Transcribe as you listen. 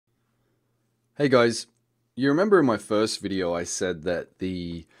Hey guys, you remember in my first video I said that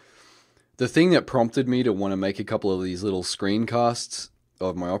the thing that prompted me to want to make a couple of these little screencasts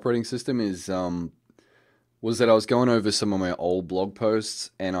of my operating system is was that I was going over some of my old blog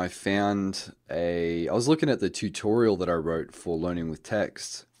posts and I was looking at the tutorial that I wrote for learning with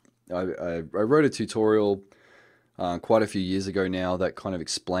text. I wrote a tutorial quite a few years ago now that kind of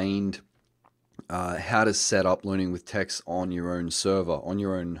explained how to set up learning with text on your own server, on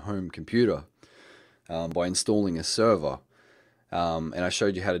your own home computer, by installing a server. And I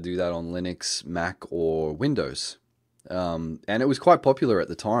showed you how to do that on Linux, Mac, or Windows. And it was quite popular at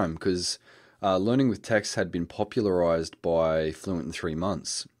the time because learning with text had been popularized by Fluent in 3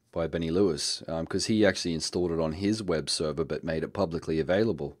 months by Benny Lewis, because he actually installed it on his web server but made it publicly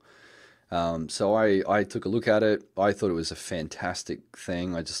available. So I took a look at it. I thought it was a fantastic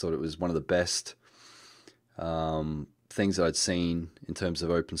thing. I just thought it was one of the best things that I'd seen in terms of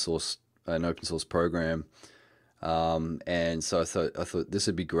an open source program. And so I thought this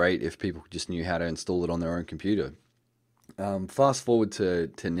would be great if people just knew how to install it on their own computer. Fast forward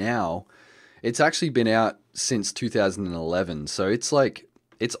to now, it's actually been out since 2011, so it's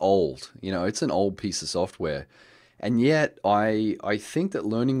old. It's an old piece of software, and yet I think that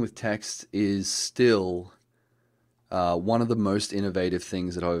learning with text is still one of the most innovative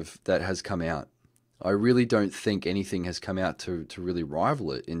things that has come out. I really don't think anything has come out to really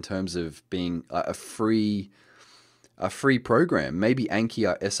rival it in terms of being a free program. Maybe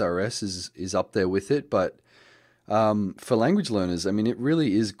Anki SRS is up there with it, but for language learners, I mean, it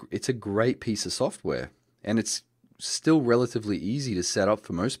really is. It's a great piece of software, and it's still relatively easy to set up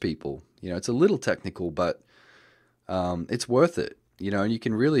for most people. It's a little technical, but it's worth it. And you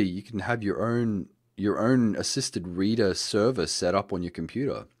can have your own assisted reader server set up on your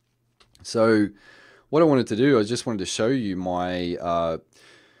computer. So what I wanted to do, I just wanted to show you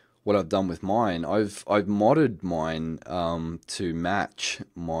what I've done with mine. I've modded mine to match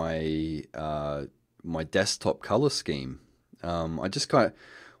my desktop color scheme.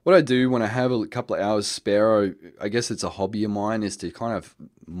 What I do when I have a couple of hours spare, I guess it's a hobby of mine, is to kind of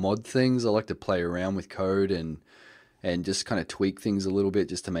mod things. I like to play around with code and just kind of tweak things a little bit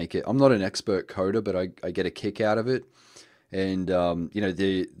just to make it. I'm not an expert coder, but I get a kick out of it. And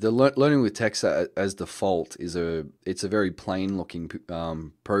the learning with text as default it's a very plain looking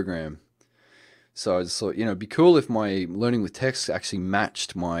program. So I just thought, it'd be cool if my learning with text actually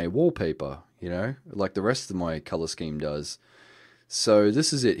matched my wallpaper, like the rest of my color scheme does. So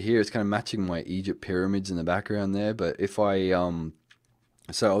this is it here. It's kind of matching my Egypt pyramids in the background there. But if so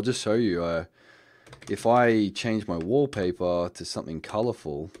I'll just show you. If I change my wallpaper to something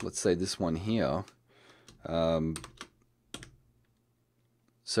colorful, let's say this one here.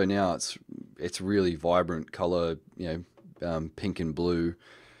 So now it's really vibrant color, pink and blue.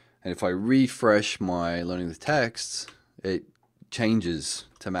 And if I refresh my learning with texts, it changes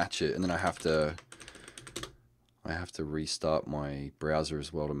to match it, and then I have to restart my browser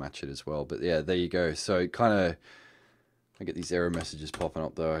as well to match it as well. But yeah, there you go. So I get these error messages popping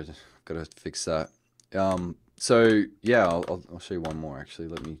up though. I've got to fix that. So yeah, I'll show you one more actually.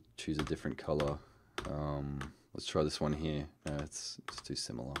 Let me choose a different color. Let's try this one here. No, it's too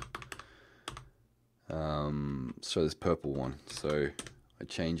similar. Let's try this purple one. So I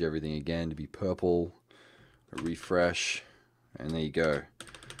change everything again to be purple. I refresh, and there you go.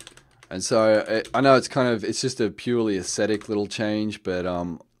 And so I know it's just a purely aesthetic little change, but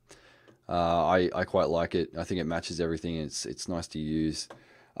I quite like it. I think it matches everything. It's nice to use.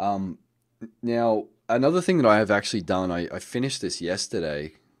 Now another thing that I have actually done, I finished this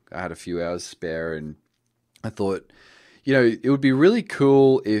yesterday. I had a few hours spare, and I thought, it would be really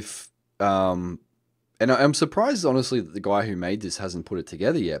cool if, and I'm surprised, honestly, that the guy who made this hasn't put it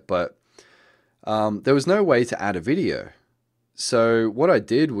together yet, but there was no way to add a video. So what I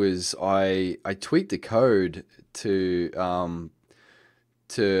did was I tweaked the code to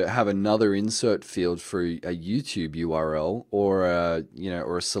have another insert field for a YouTube URL or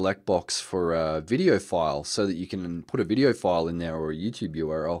a select box for a video file, so that you can put a video file in there or a YouTube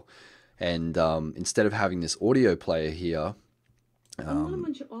URL. And instead of having this audio player here,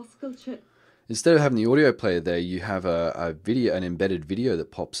 instead of having the audio player there, you have an embedded video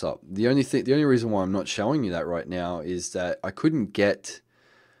that pops up. The only reason why I'm not showing you that right now is that I couldn't get,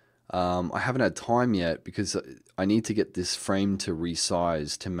 I haven't had time yet because I need to get this frame to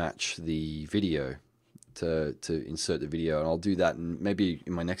resize to match the video, to insert the video, and I'll do that, and maybe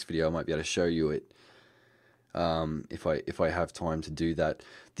in my next video I might be able to show you it. If I have time to do that.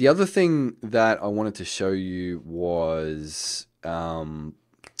 The other thing that I wanted to show you was I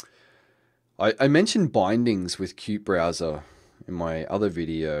mentioned bindings with qutebrowser in my other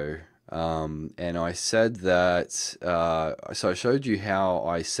video, And I said that, so I showed you how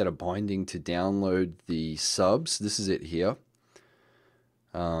I set a binding to download the subs. This is it here.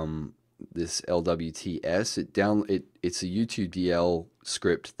 This LWTS, it's a YouTube DL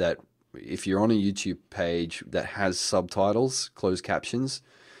script that if you're on a YouTube page that has subtitles, closed captions,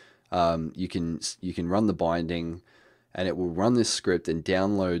 you can run the binding, and it will run this script and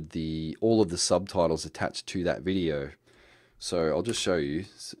download all of the subtitles attached to that video. So I'll just show you.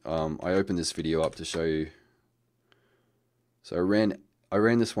 I opened this video up to show you. So I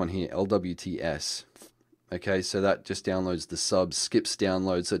ran this one here, LWTS. Okay, so that just downloads the subs, skips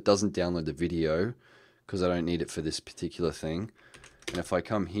download, so it doesn't download the video because I don't need it for this particular thing. And if I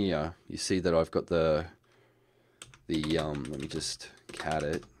come here, you see that I've got the let me just cat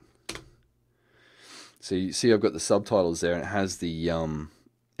it. So you see I've got the subtitles there, and it has the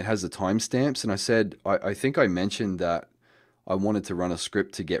timestamps. And I said, I think I mentioned that I wanted to run a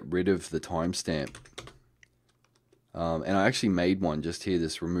script to get rid of the timestamp. And I actually made one just here,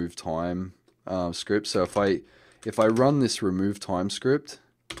 this remove time script. So if I run this remove time script,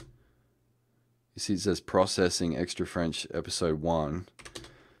 you see it says processing extra French episode 1.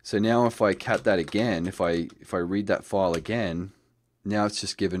 So now if I cat that again, if I read that file again, now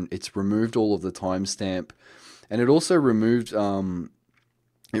it's removed all of the timestamp, and it also removed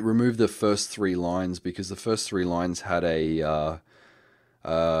it removed the first 3 lines, because the first 3 lines had it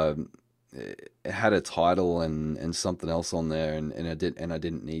had a title and something else on there, and I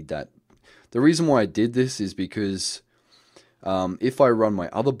didn't need that. The reason why I did this is because if I run my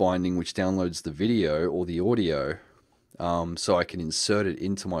other binding, which downloads the video or the audio, so I can insert it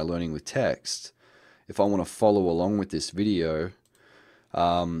into my learning with text, if I want to follow along with this video,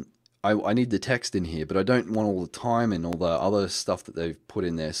 I need the text in here, but I don't want all the time and all the other stuff that they've put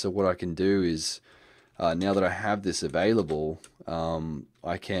in there. So what I can do is, now that I have this available,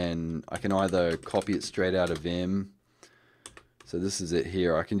 I can either copy it straight out of Vim. So this is it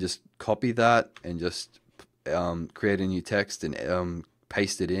here. I can just copy that and just create a new text and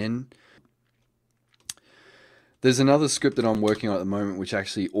paste it in. There's another script that I'm working on at the moment which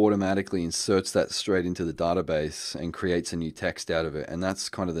actually automatically inserts that straight into the database and creates a new text out of it. And that's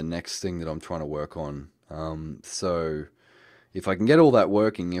kind of the next thing that I'm trying to work on. So if I can get all that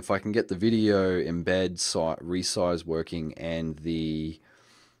working, if I can get the video embed resize working, and the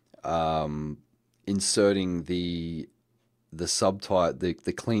inserting the subtitle,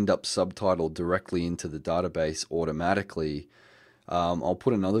 the cleaned up subtitle directly into the database automatically, I'll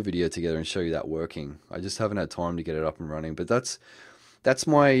put another video together and show you that working. I just haven't had time to get it up and running, but that's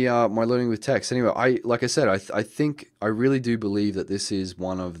my my learning with text. Anyway, like I said, I really do believe that this is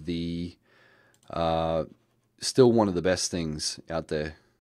one of the still one of the best things out there.